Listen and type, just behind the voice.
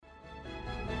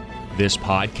This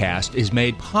podcast is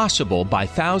made possible by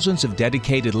thousands of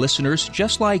dedicated listeners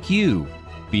just like you.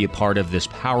 Be a part of this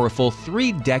powerful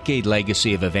 3-decade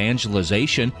legacy of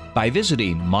evangelization by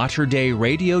visiting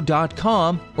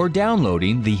materdeiradio.com or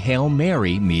downloading the Hail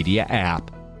Mary Media app.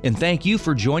 And thank you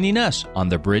for joining us on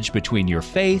the bridge between your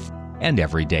faith and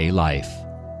everyday life.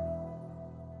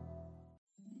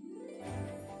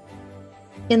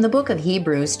 In the book of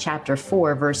Hebrews, chapter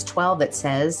 4, verse 12, it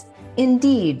says,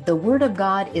 "Indeed, the word of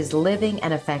God is living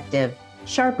and effective,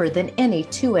 sharper than any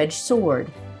two-edged sword,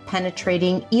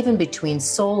 penetrating even between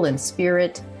soul and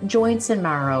spirit, joints and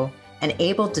marrow, and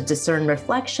able to discern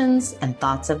reflections and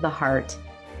thoughts of the heart."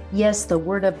 Yes, the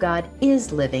word of God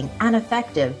is living and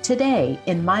effective today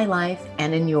in my life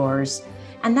and in yours.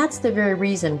 And that's the very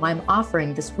reason why I'm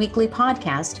offering this weekly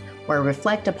podcast where I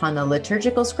reflect upon the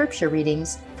liturgical scripture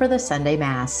readings for the Sunday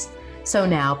Mass. So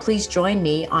now, please join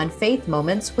me on Faith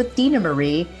Moments with Dina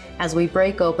Marie as we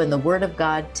break open the Word of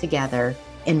God together,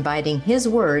 inviting His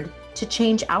Word to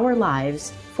change our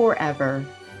lives forever.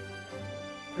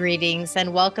 Greetings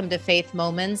and welcome to Faith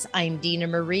Moments. I'm Dina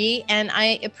Marie, and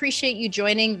I appreciate you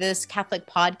joining this Catholic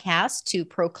podcast to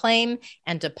proclaim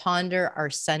and to ponder our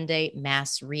Sunday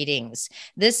Mass readings.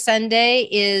 This Sunday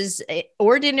is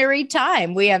ordinary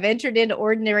time. We have entered into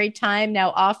ordinary time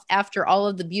now off after all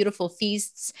of the beautiful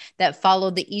feasts that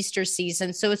follow the Easter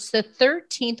season. So it's the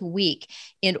 13th week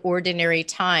in ordinary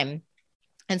time.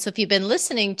 And so if you've been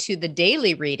listening to the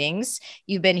daily readings,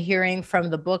 you've been hearing from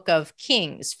the book of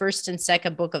Kings, first and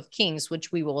second book of Kings,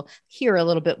 which we will hear a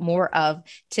little bit more of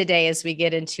today as we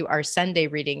get into our Sunday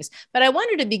readings. But I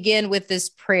wanted to begin with this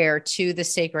prayer to the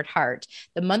Sacred Heart.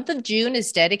 The month of June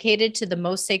is dedicated to the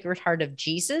Most Sacred Heart of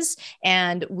Jesus.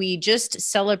 And we just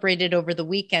celebrated over the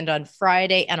weekend on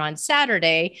Friday and on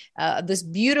Saturday, this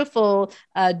beautiful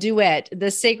duet, the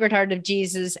Sacred Heart of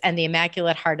Jesus and the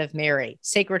Immaculate Heart of Mary.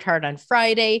 Sacred Heart on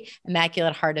Friday,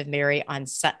 Immaculate Heart of Mary on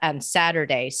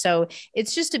Saturday. So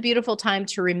it's just a beautiful time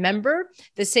to remember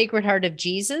the Sacred Heart of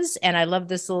Jesus. And I love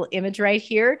this little image right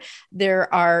here.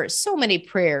 There are so many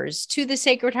prayers to the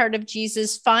Sacred Heart of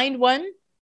Jesus. Find one.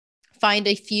 Find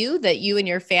a few that you and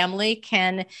your family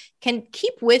can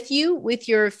keep with you with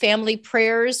your family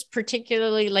prayers,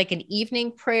 particularly like an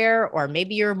evening prayer or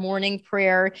maybe your morning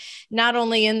prayer. Not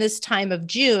only in this time of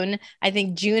June, I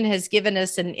think June has given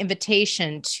us an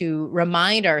invitation to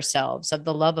remind ourselves of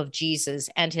the love of Jesus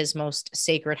and his most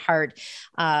sacred heart.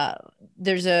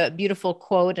 There's a beautiful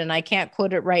quote, and I can't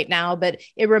quote it right now, but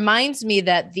it reminds me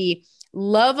that the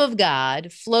love of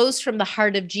God flows from the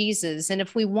heart of Jesus. And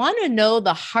if we want to know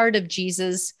the heart of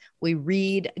Jesus, we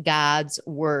read God's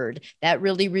word. That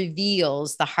really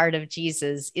reveals the heart of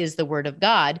Jesus is the word of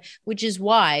God, which is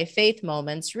why Faith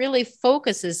Moments really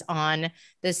focuses on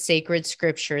the sacred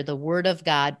scripture, the word of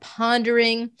God,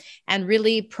 pondering and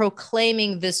really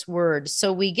proclaiming this word.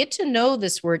 So we get to know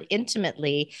this word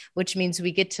intimately, which means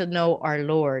we get to know our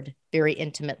Lord very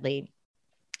intimately.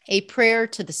 A prayer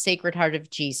to the Sacred Heart of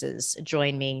Jesus.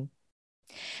 Join me.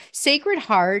 Sacred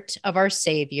Heart of our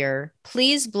Savior,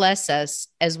 please bless us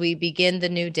as we begin the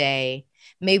new day.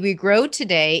 May we grow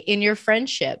today in your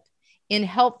friendship, in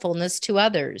helpfulness to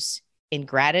others, in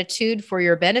gratitude for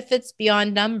your benefits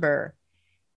beyond number.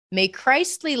 May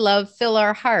Christly love fill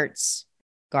our hearts,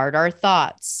 guard our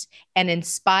thoughts, and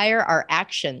inspire our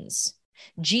actions.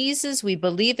 Jesus, we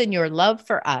believe in your love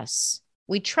for us.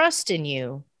 We trust in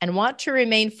you and want to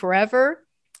remain forever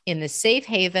in the safe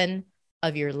haven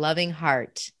of your loving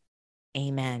heart.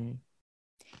 Amen.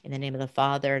 In the name of the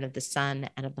Father, and of the Son,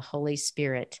 and of the Holy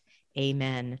Spirit.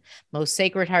 Amen. Most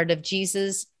Sacred Heart of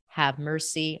Jesus, have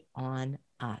mercy on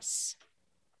us.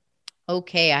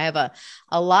 Okay, I have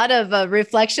a lot of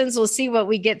reflections. We'll see what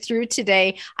we get through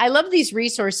today. I love these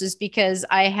resources because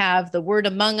I have the Word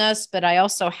Among Us, but I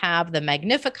also have the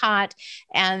Magnificat,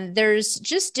 and there's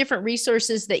just different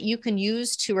resources that you can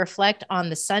use to reflect on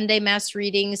the Sunday Mass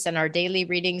readings and our daily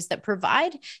readings that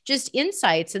provide just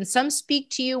insights, and some speak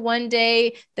to you one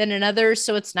day, then another,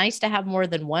 so it's nice to have more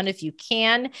than one if you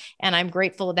can, and I'm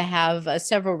grateful to have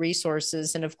several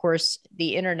resources, and of course,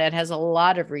 the internet has a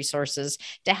lot of resources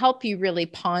to help you really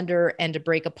ponder and to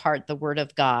break apart the Word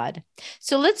of God.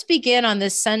 So let's begin on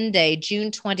this Sunday, June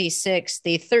 26th,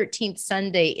 the 13th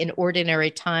Sunday in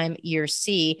Ordinary Time, Year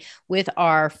C, with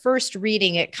our first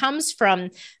reading. It comes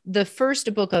from the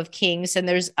first book of Kings, and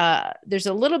there's a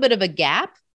little bit of a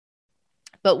gap,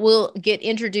 but we'll get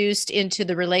introduced into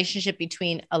the relationship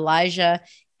between Elijah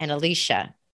and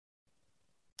Elisha.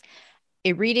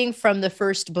 A reading from the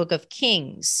first book of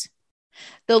Kings.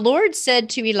 The Lord said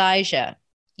to Elijah,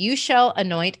 "You shall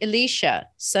anoint Elisha,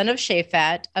 son of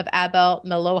Shaphat of Abel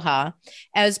Meloha,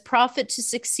 as prophet to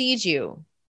succeed you.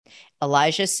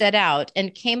 Elijah set out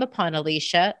and came upon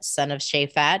Elisha, son of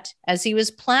Shaphat, as he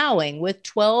was plowing with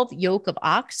 12 yoke of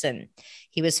oxen.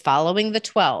 He was following the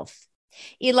 12th.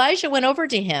 Elijah went over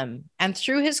to him and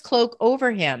threw his cloak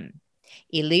over him.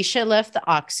 Elisha left the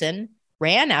oxen,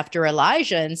 ran after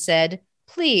Elijah, and said,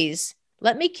 "Please,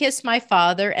 let me kiss my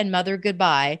father and mother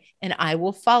goodbye, and I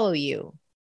will follow you."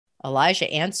 Elijah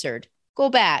answered, "Go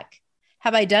back.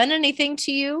 Have I done anything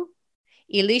to you?"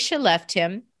 Elisha left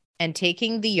him, and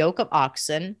taking the yoke of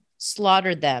oxen,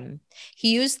 slaughtered them.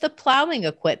 He used the plowing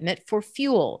equipment for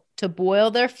fuel to boil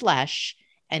their flesh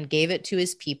and gave it to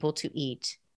his people to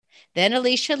eat. Then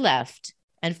Elisha left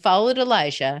and followed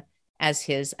Elijah as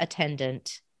his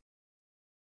attendant.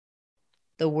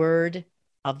 The word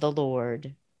of the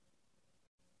Lord.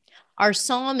 Our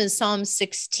psalm is Psalm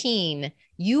 16.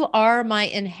 You are my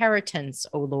inheritance,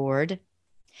 O Lord.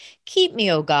 Keep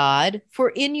me, O God,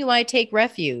 for in you I take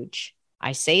refuge.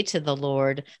 I say to the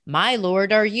Lord, my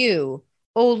Lord are you.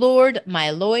 O Lord, my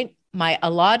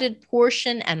allotted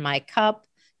portion and my cup,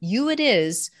 you it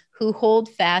is who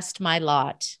hold fast my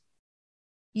lot.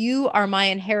 You are my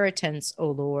inheritance,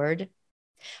 O Lord.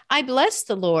 I bless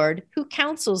the Lord who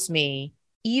counsels me.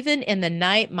 Even in the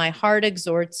night my heart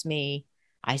exhorts me.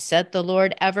 I set the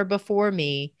Lord ever before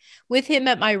me. With him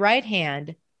at my right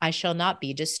hand, I shall not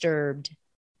be disturbed.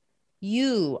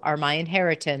 You are my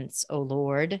inheritance, O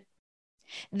Lord.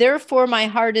 Therefore my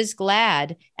heart is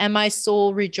glad, and my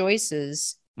soul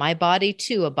rejoices. My body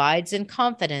too abides in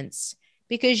confidence,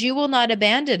 because you will not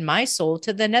abandon my soul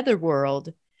to the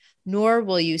netherworld, nor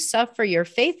will you suffer your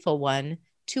faithful one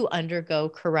to undergo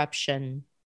corruption.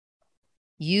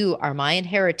 You are my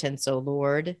inheritance, O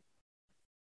Lord.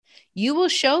 You will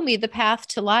show me the path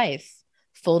to life,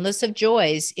 fullness of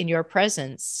joys in your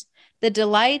presence, the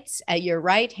delights at your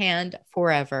right hand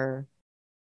forever.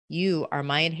 You are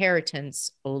my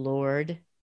inheritance, O Lord.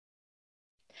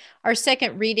 Our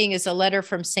second reading is a letter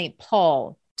from St.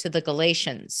 Paul to the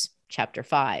Galatians, chapter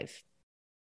 5.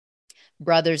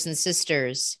 Brothers and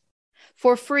sisters,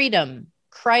 for freedom,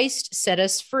 Christ set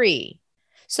us free.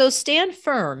 So stand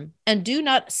firm and do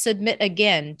not submit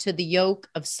again to the yoke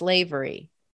of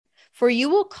slavery. For you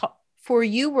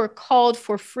were called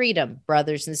for freedom,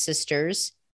 brothers and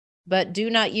sisters, but do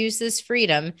not use this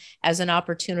freedom as an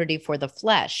opportunity for the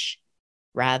flesh.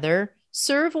 Rather,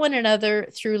 serve one another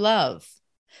through love.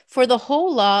 For the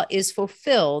whole law is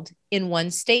fulfilled in one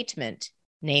statement,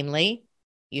 namely,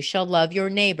 you shall love your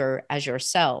neighbor as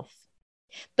yourself.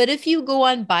 But if you go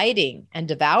on biting and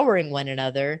devouring one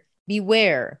another,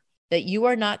 beware that you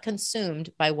are not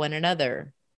consumed by one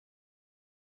another.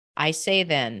 I say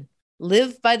then,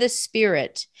 live by the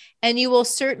Spirit, and you will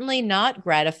certainly not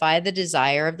gratify the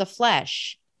desire of the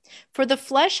flesh. For the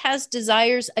flesh has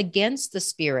desires against the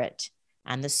Spirit,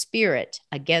 and the Spirit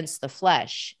against the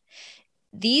flesh.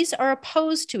 These are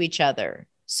opposed to each other,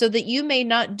 so that you may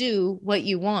not do what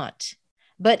you want.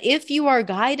 But if you are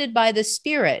guided by the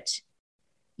Spirit,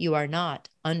 you are not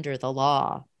under the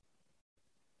law.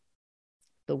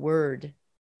 The word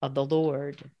of the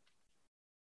Lord.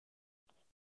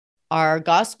 Our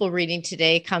gospel reading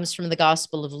today comes from the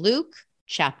Gospel of Luke,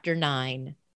 chapter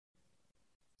 9.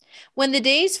 When the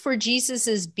days for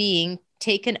Jesus' being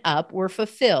taken up were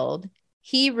fulfilled,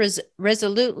 he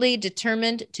resolutely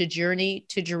determined to journey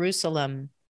to Jerusalem,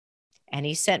 and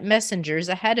he sent messengers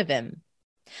ahead of him.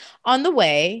 On the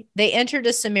way, they entered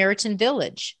a Samaritan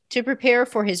village to prepare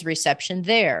for his reception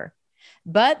there,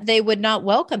 but they would not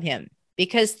welcome him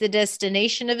because the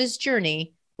destination of his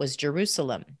journey was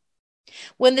Jerusalem.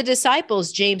 When the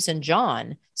disciples James and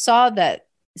John saw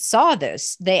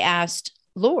this, they asked,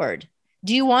 "Lord,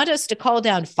 do you want us to call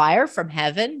down fire from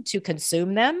heaven to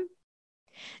consume them?"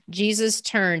 Jesus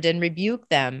turned and rebuked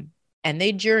them, and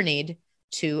they journeyed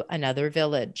to another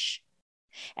village.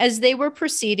 As they were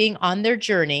proceeding on their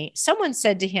journey, someone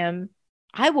said to him,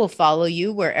 "I will follow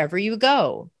you wherever you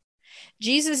go."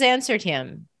 Jesus answered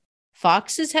him,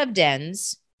 "Foxes have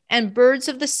dens, and birds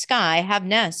of the sky have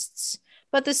nests,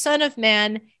 but the Son of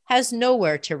Man has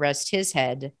nowhere to rest his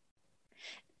head."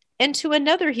 And to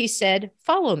another he said,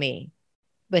 "Follow me."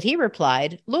 But he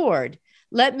replied, "Lord,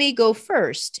 let me go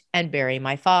first and bury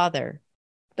my father."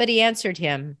 But he answered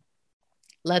him,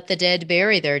 "Let the dead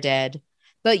bury their dead,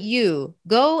 but you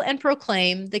go and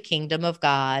proclaim the kingdom of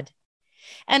God."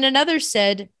 And another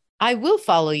said, "I will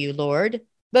follow you, Lord,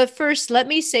 but first let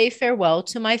me say farewell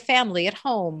to my family at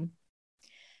home."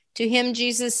 To him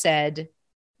Jesus said,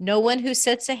 "No one who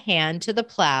sets a hand to the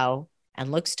plow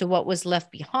and looks to what was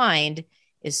left behind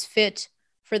is fit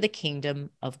for the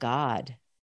kingdom of God."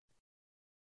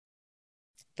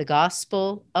 The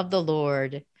Gospel of the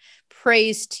Lord.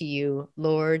 Praise to you,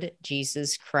 Lord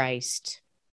Jesus Christ.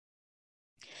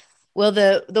 Well,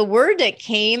 the word that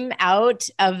came out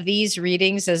of these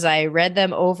readings as I read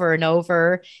them over and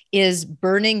over is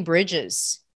burning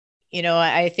bridges. You know,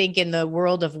 I think in the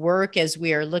world of work, as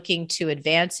we are looking to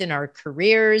advance in our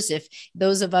careers, if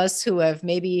those of us who have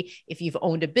maybe, if you've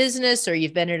owned a business or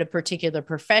you've been in a particular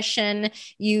profession,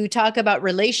 you talk about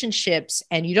relationships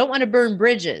and you don't want to burn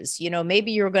bridges. You know,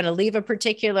 maybe you're going to leave a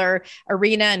particular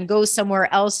arena and go somewhere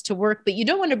else to work, but you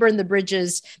don't want to burn the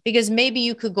bridges because maybe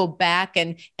you could go back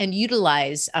and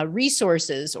utilize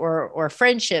resources or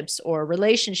friendships or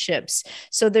relationships.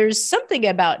 So there's something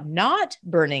about not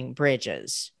burning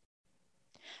bridges.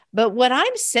 But what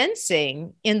I'm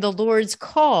sensing in the Lord's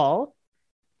call,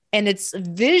 and it's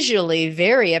visually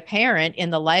very apparent in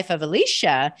the life of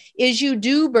Elisha, is you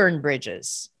do burn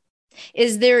bridges.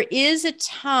 Is there is a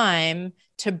time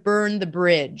to burn the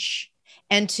bridge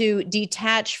and to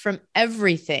detach from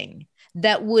everything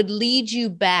that would lead you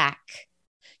back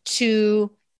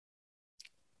to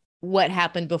what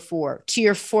happened before, to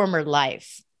your former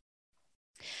life.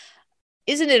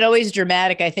 Isn't it always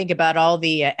dramatic? I think about all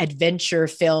the adventure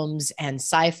films and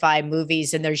sci-fi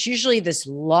movies, and there's usually this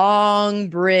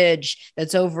long bridge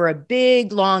that's over a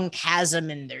big, long chasm,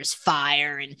 and there's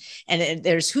fire, and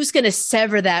there's who's going to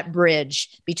sever that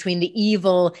bridge between the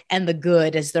evil and the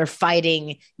good as they're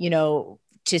fighting, you know,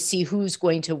 to see who's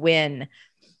going to win.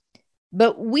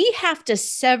 But we have to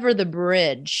sever the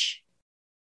bridge,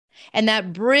 and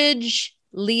that bridge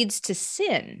leads to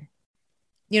sin.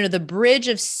 You know, the bridge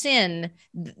of sin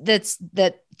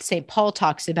that St. Paul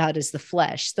talks about is the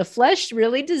flesh. The flesh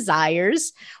really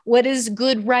desires what is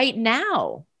good right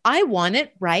now. I want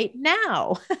it right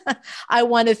now. I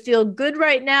want to feel good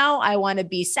right now. I want to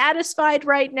be satisfied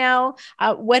right now.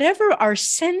 Whatever our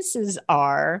senses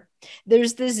are,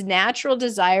 there's this natural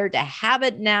desire to have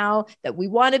it now, that we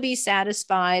want to be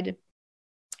satisfied.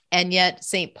 And yet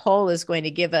St. Paul is going to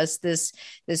give us this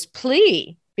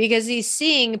plea, because he's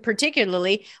seeing,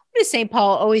 particularly, what is St.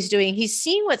 Paul always doing? He's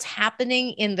seeing what's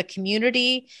happening in the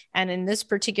community. And in this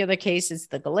particular case, it's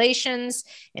the Galatians.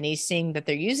 And he's seeing that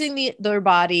they're using their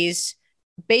bodies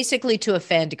basically to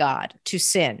offend God, to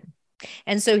sin.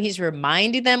 And so he's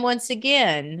reminding them once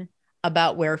again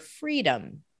about where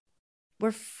freedom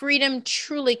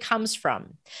truly comes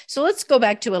from. So let's go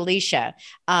back to Elisha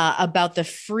about the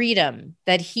freedom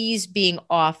that he's being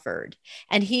offered.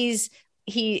 And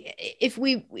if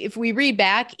we read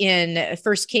back in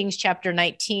 1 Kings chapter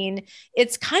 19,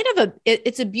 it's kind of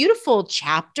it's a beautiful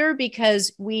chapter,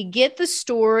 because we get the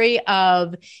story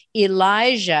of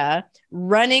Elijah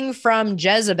running from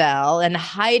Jezebel and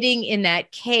hiding in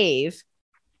that cave.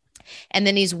 And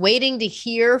then he's waiting to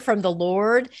hear from the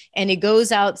Lord, and he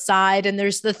goes outside, and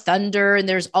there's the thunder and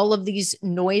there's all of these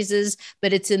noises,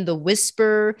 but it's in the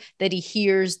whisper that he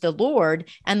hears the Lord.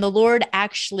 And the Lord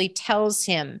actually tells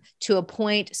him to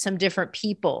appoint some different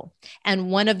people.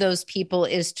 And one of those people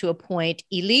is to appoint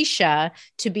Elisha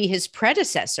to be his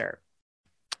predecessor.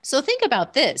 So think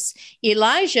about this.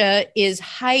 Elijah is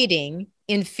hiding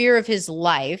in fear of his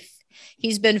life.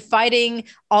 He's been fighting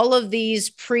all of these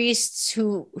priests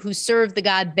who serve the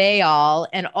god Baal,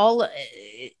 and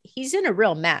he's in a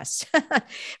real mess,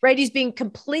 right? He's being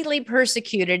completely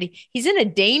persecuted. He's in a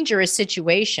dangerous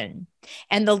situation.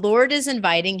 And the Lord is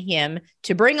inviting him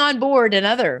to bring on board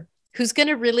another who's going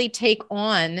to really take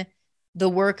on the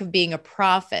work of being a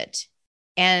prophet.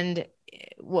 And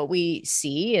what we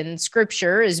see in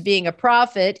scripture as being a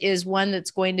prophet is one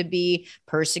that's going to be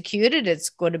persecuted. It's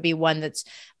going to be one that's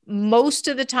most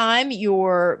of the time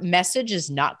your message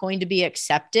is not going to be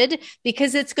accepted,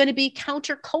 because it's going to be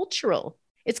countercultural.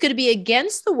 It's going to be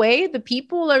against the way the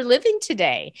people are living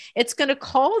today. It's going to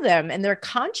call them and their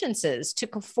consciences to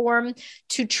conform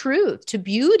to truth, to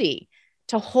beauty,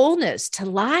 to wholeness, to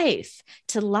life,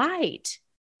 to light,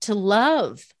 to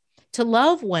love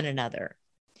one another.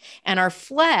 And our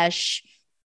flesh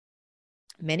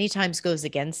many times goes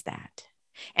against that.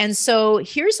 And so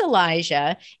here's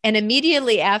Elijah, and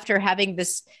immediately after having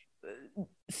this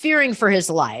fearing for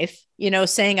his life, you know,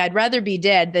 saying, I'd rather be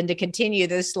dead than to continue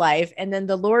this life. And then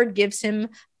the Lord gives him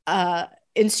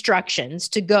instructions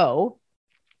to go.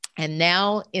 And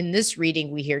now in this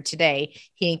reading we hear today,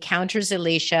 he encounters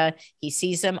Elisha. He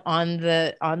sees him on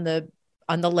the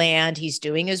land. He's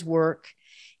doing his work,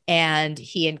 and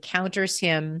he encounters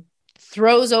him,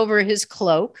 throws over his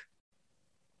cloak,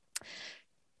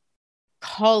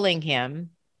 calling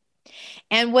him.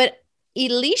 And what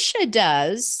Elisha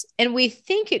does, and we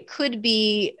think it could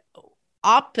be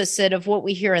opposite of what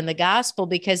we hear in the gospel,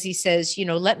 because he says,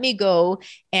 let me go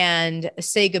and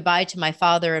say goodbye to my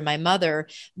father and my mother.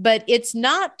 But it's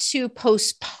not to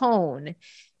postpone.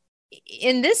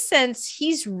 In this sense,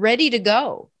 he's ready to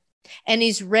go, and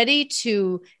he's ready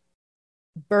to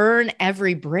burn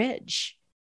every bridge.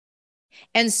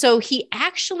 And so he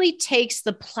actually takes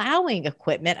the plowing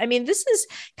equipment. I mean, this is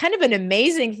kind of an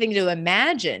amazing thing to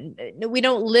imagine. We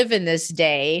don't live in this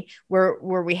day where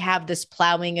we have this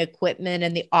plowing equipment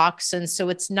and the oxen. So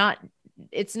it's not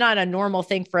a normal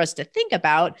thing for us to think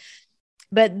about.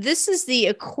 But this is the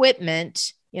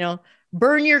equipment,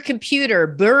 burn your computer,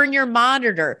 burn your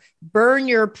monitor, burn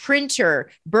your printer,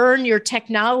 burn your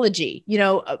technology,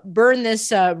 burn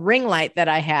this ring light that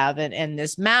I have and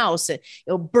this mouse,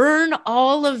 burn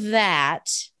all of that,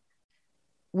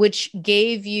 which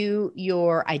gave you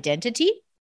your identity,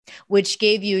 which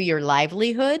gave you your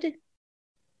livelihood.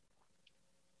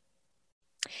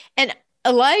 And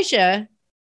Elijah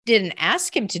didn't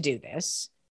ask him to do this,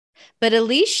 but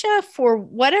Elisha, for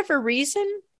whatever reason,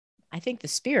 I think the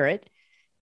Spirit,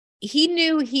 he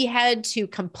knew he had to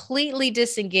completely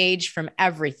disengage from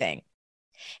everything.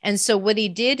 And so what he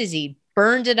did is he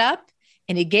burned it up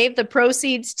and he gave the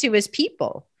proceeds to his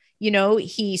people.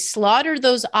 He slaughtered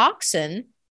those oxen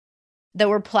that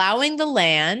were plowing the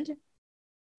land,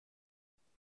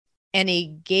 and he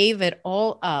gave it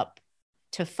all up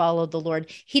to follow the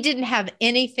Lord. He didn't have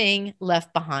anything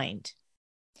left behind.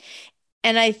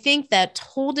 And I think that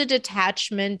total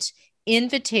detachment,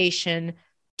 invitation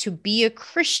to be a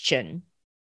Christian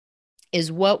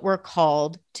is what we're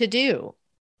called to do.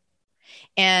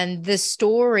 And the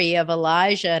story of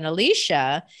Elijah and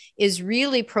Elisha is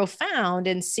really profound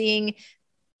in seeing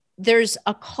there's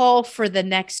a call for the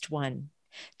next one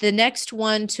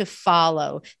to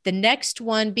follow, the next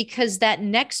one, because that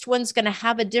next one's going to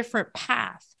have a different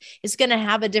path. It's going to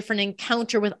have a different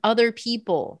encounter with other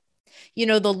people.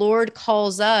 The Lord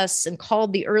calls us and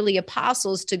called the early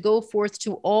apostles to go forth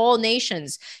to all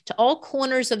nations, to all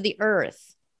corners of the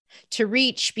earth, to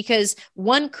reach, because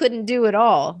one couldn't do it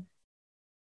all.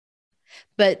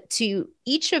 But to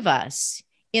each of us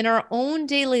in our own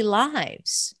daily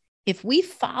lives, if we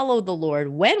follow the Lord,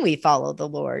 when we follow the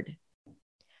Lord,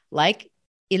 like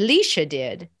Elisha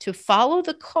did, to follow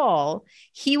the call,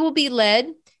 he will be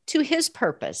led to his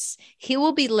purpose. He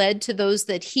will be led to those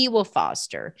that he will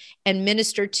foster and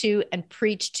minister to and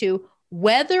preach to,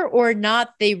 whether or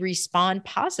not they respond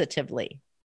positively.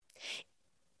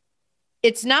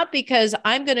 It's not because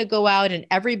I'm going to go out and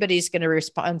everybody's going to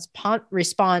respond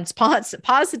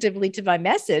positively to my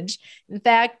message. In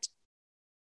fact,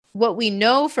 what we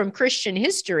know from Christian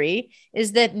history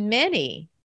is that many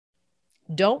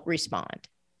don't respond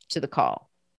to the call.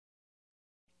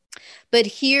 But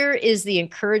here is the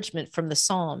encouragement from the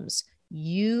Psalms.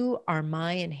 You are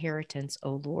my inheritance,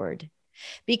 O Lord.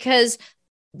 Because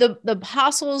the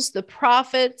apostles, the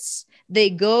prophets, they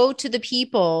go to the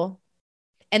people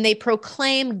and they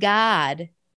proclaim God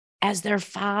as their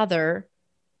Father.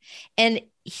 And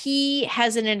he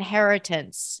has an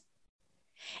inheritance.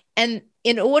 And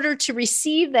in order to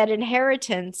receive that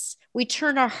inheritance, we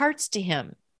turn our hearts to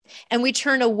him and we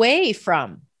turn away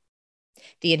from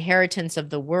the inheritance of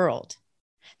the world,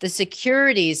 the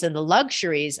securities and the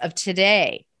luxuries of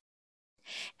today.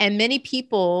 And many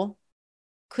people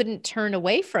couldn't turn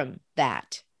away from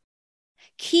that.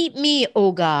 Keep me,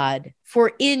 O God,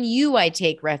 for in you I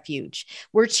take refuge.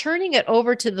 We're turning it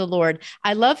over to the Lord.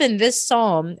 I love in this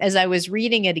psalm, as I was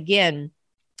reading it again,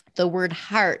 the word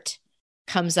heart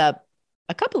comes up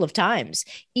a couple of times.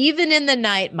 Even in the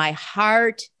night, my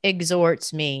heart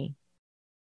exhorts me.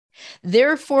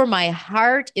 Therefore, my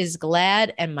heart is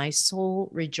glad and my soul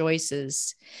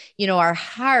rejoices. Our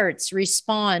hearts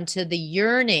respond to the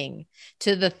yearning,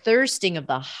 to the thirsting of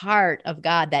the heart of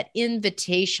God, that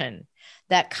invitation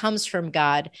that comes from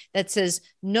God that says,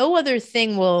 no other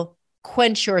thing will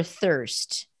quench your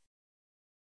thirst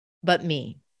but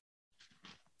me.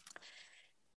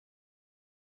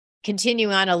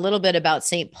 Continuing on a little bit about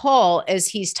St. Paul, as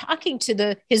he's talking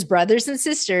to his brothers and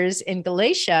sisters in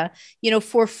Galatia,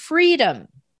 for freedom,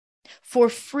 for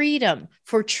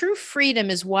true freedom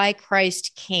is why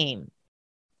Christ came.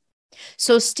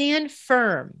 So stand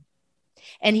firm.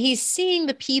 And he's seeing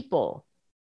the people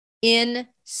in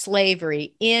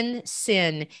slavery, in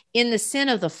sin, in the sin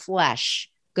of the flesh,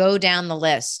 go down the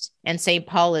list. And St.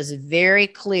 Paul is very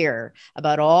clear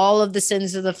about all of the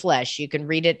sins of the flesh. You can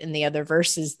read it in the other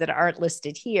verses that aren't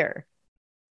listed here.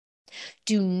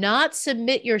 Do not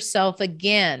submit yourself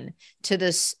again to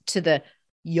the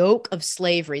yoke of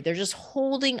slavery. They're just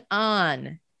holding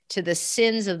on to the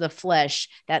sins of the flesh,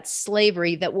 that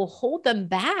slavery that will hold them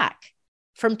back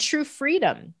from true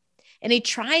freedom. And he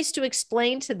tries to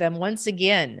explain to them once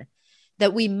again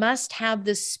that we must have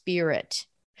the Spirit.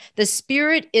 The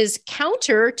Spirit is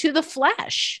counter to the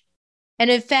flesh. And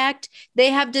in fact,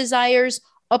 they have desires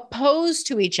opposed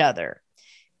to each other.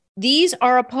 These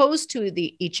are opposed to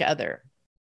each other.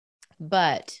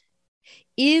 But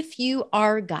if you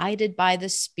are guided by the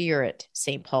Spirit,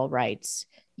 St. Paul writes,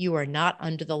 you are not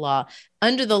under the law.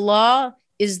 Under the law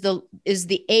is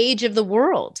the age of the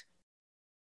world.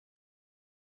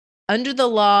 Under the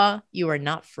law, you are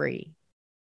not free.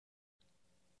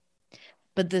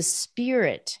 But the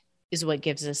Spirit is what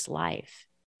gives us life.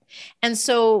 And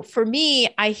so for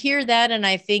me, I hear that and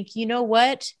I think, you know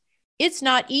what? It's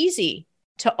not easy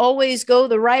to always go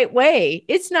the right way.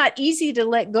 It's not easy to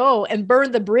let go and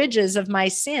burn the bridges of my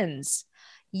sins.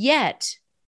 Yet,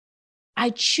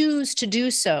 I choose to do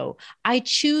so. I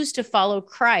choose to follow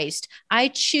Christ. I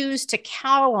choose to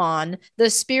count on the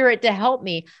Spirit to help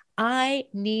me. I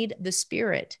need the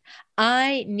Spirit.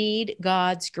 I need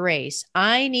God's grace.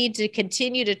 I need to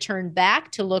continue to turn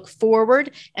back, to look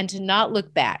forward, and to not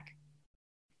look back.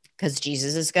 Because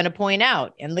Jesus is going to point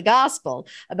out in the gospel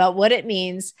about what it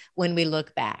means when we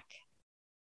look back.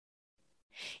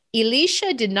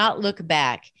 Elisha did not look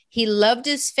back. He loved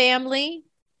his family.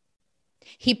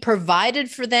 He provided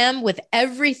for them with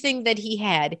everything that he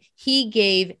had. He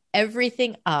gave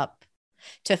everything up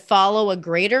to follow a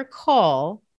greater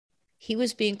call. He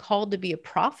was being called to be a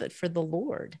prophet for the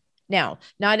Lord. Now,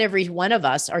 not every one of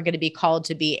us are going to be called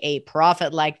to be a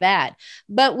prophet like that,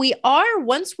 but we are,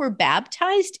 once we're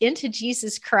baptized into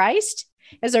Jesus Christ,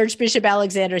 as Archbishop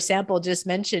Alexander Sample just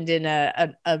mentioned in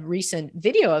a recent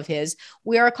video of his,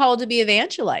 we are called to be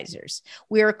evangelizers.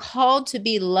 We are called to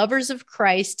be lovers of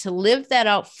Christ, to live that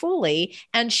out fully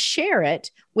and share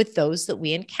it with those that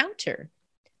we encounter.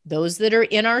 Those that are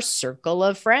in our circle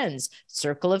of friends,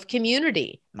 circle of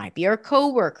community, might be our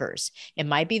coworkers. It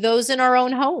might be those in our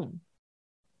own home.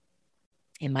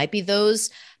 It might be those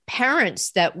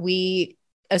parents that we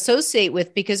associate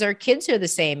with because our kids are the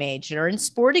same age and are in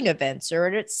sporting events or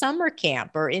at summer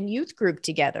camp or in youth group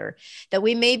together, that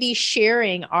we may be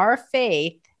sharing our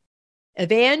faith,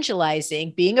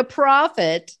 evangelizing, being a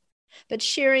prophet, but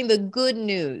sharing the good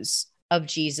news of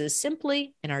Jesus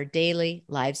simply in our daily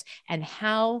lives and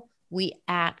how we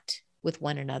act with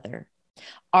one another.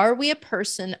 Are we a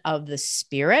person of the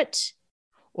Spirit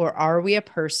or are we a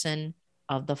person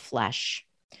of the flesh?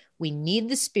 We need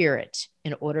the Spirit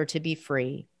in order to be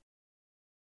free.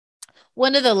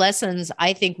 One of the lessons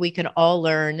I think we can all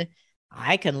learn,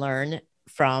 I can learn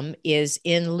from, is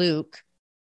in Luke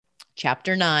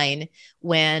chapter 9,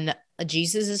 when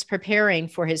Jesus is preparing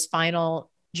for his final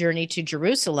journey to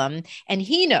Jerusalem, and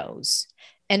he knows,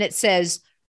 and it says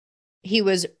he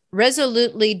was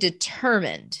resolutely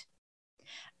determined.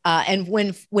 And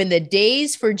when the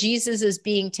days for Jesus is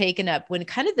being taken up, when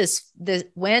kind of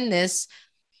when this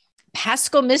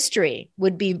Paschal mystery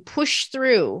would be pushed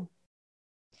through,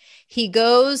 he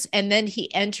goes and then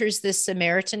he enters this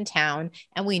Samaritan town.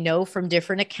 And we know from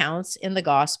different accounts in the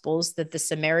Gospels that the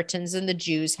Samaritans and the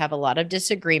Jews have a lot of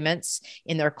disagreements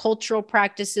in their cultural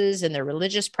practices and their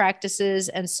religious practices.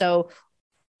 And so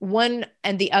one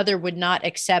and the other would not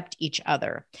accept each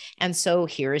other. And so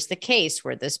here is the case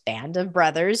where this band of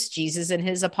brothers, Jesus and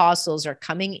his apostles, are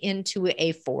coming into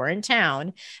a foreign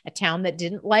town, a town that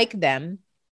didn't like them,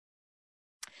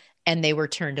 and they were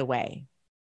turned away.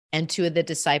 And two of the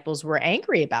disciples were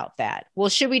angry about that. Well,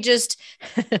 should we just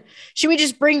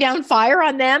bring down fire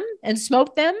on them and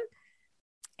smoke them?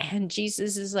 And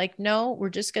Jesus is like, no, we're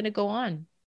just going to go on.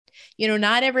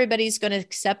 Not everybody's going to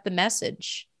accept the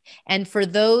message. And for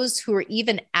those who are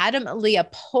even adamantly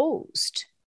opposed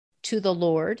to the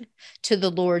Lord, to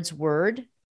the Lord's word,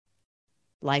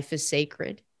 life is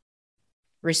sacred.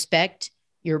 Respect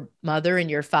your mother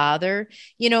and your father.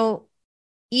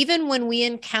 Even when we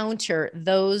encounter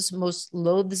those most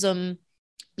loathsome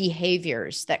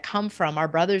behaviors that come from our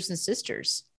brothers and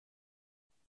sisters,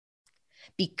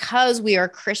 because we are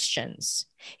Christians,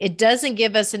 it doesn't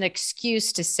give us an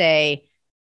excuse to say,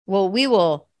 well, we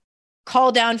will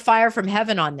call down fire from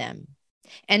heaven on them,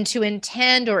 and to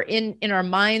intend or in our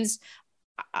minds,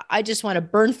 I just want to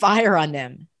burn fire on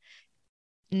them.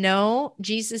 No,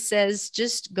 Jesus says,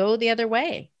 just go the other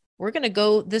way. We're going to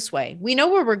go this way. We know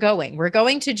where we're going. We're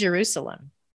going to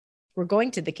Jerusalem. We're going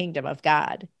to the kingdom of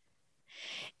God.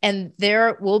 And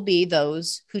there will be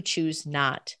those who choose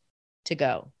not to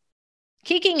go.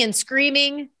 Kicking and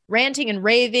screaming, ranting and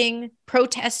raving,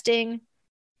 protesting.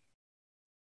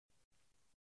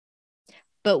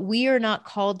 But we are not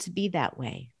called to be that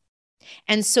way.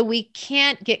 And so we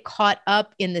can't get caught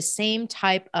up in the same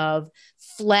type of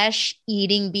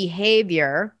flesh-eating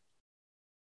behavior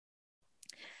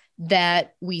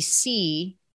that we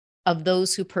see of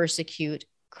those who persecute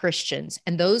Christians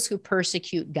and those who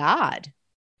persecute God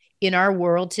in our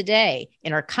world today,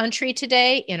 in our country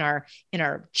today, in our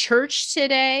church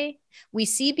today. We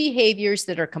see behaviors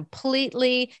that are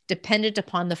completely dependent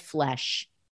upon the flesh,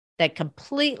 that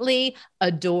completely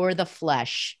adore the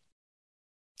flesh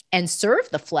and serve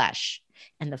the flesh,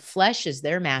 and the flesh is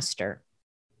their master.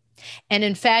 And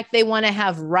in fact, they want to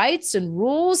have rights and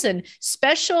rules and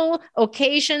special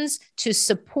occasions to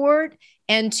support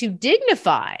and to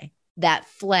dignify that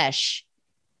flesh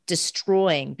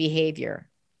destroying behavior.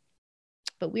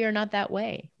 But we are not that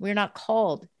way. We're not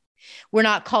called. We're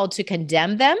not called to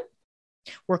condemn them.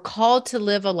 We're called to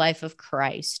live a life of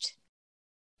Christ.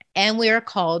 And we are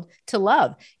called to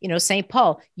love. St.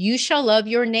 Paul, you shall love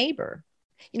your neighbor.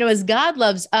 As God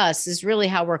loves us is really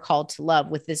how we're called to love,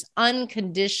 with this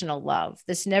unconditional love,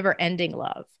 this never-ending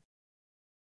love.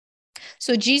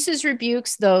 So Jesus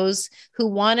rebukes those who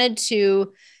wanted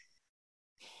to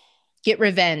get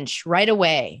revenge right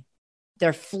away.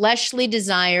 Their fleshly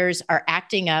desires are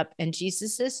acting up, and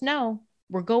Jesus says, no,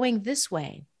 we're going this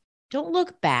way. Don't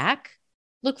look back,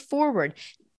 look forward.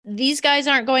 These guys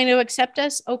aren't going to accept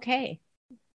us. Okay.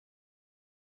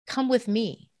 Come with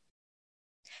me.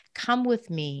 Come with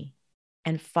me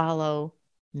and follow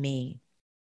me.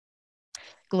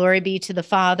 Glory be to the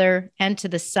Father, and to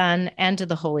the Son, and to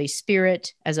the Holy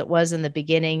Spirit, as it was in the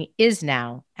beginning, is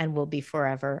now, and will be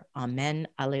forever. Amen.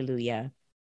 Alleluia.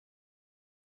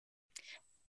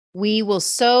 We will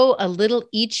sow a little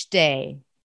each day,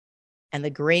 and the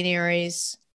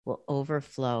granaries will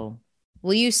overflow.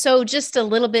 Will you sow just a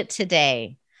little bit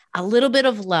today? A little bit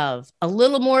of love, a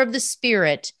little more of the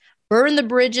Spirit. Burn the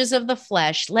bridges of the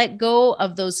flesh. Let go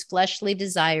of those fleshly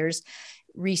desires.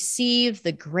 Receive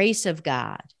the grace of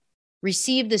God.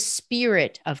 Receive the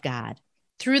Spirit of God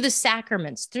through the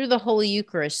sacraments, through the Holy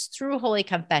Eucharist, through Holy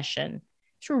Confession,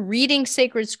 through reading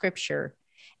sacred scripture,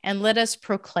 and let us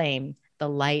proclaim the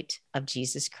light of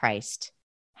Jesus Christ.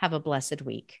 Have a blessed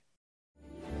week.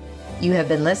 You have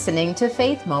been listening to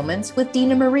Faith Moments with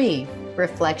Dina Marie,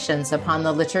 reflections upon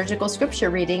the liturgical scripture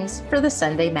readings for the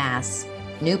Sunday Mass.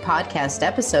 New podcast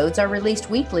episodes are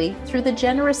released weekly through the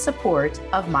generous support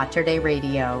of Mater Dei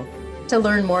Radio. To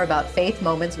learn more about Faith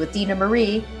Moments with Dina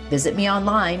Marie, visit me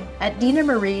online at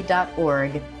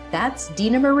dinamarie.org. That's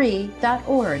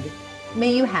dinamarie.org.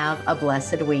 May you have a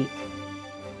blessed week.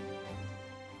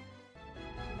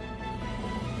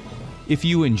 If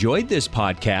you enjoyed this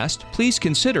podcast, please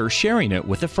consider sharing it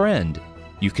with a friend.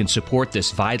 You can support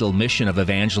this vital mission of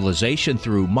evangelization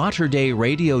through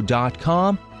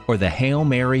materdeiradio.com or the Hail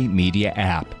Mary Media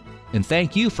app. And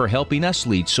thank you for helping us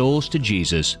lead souls to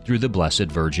Jesus through the Blessed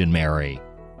Virgin Mary.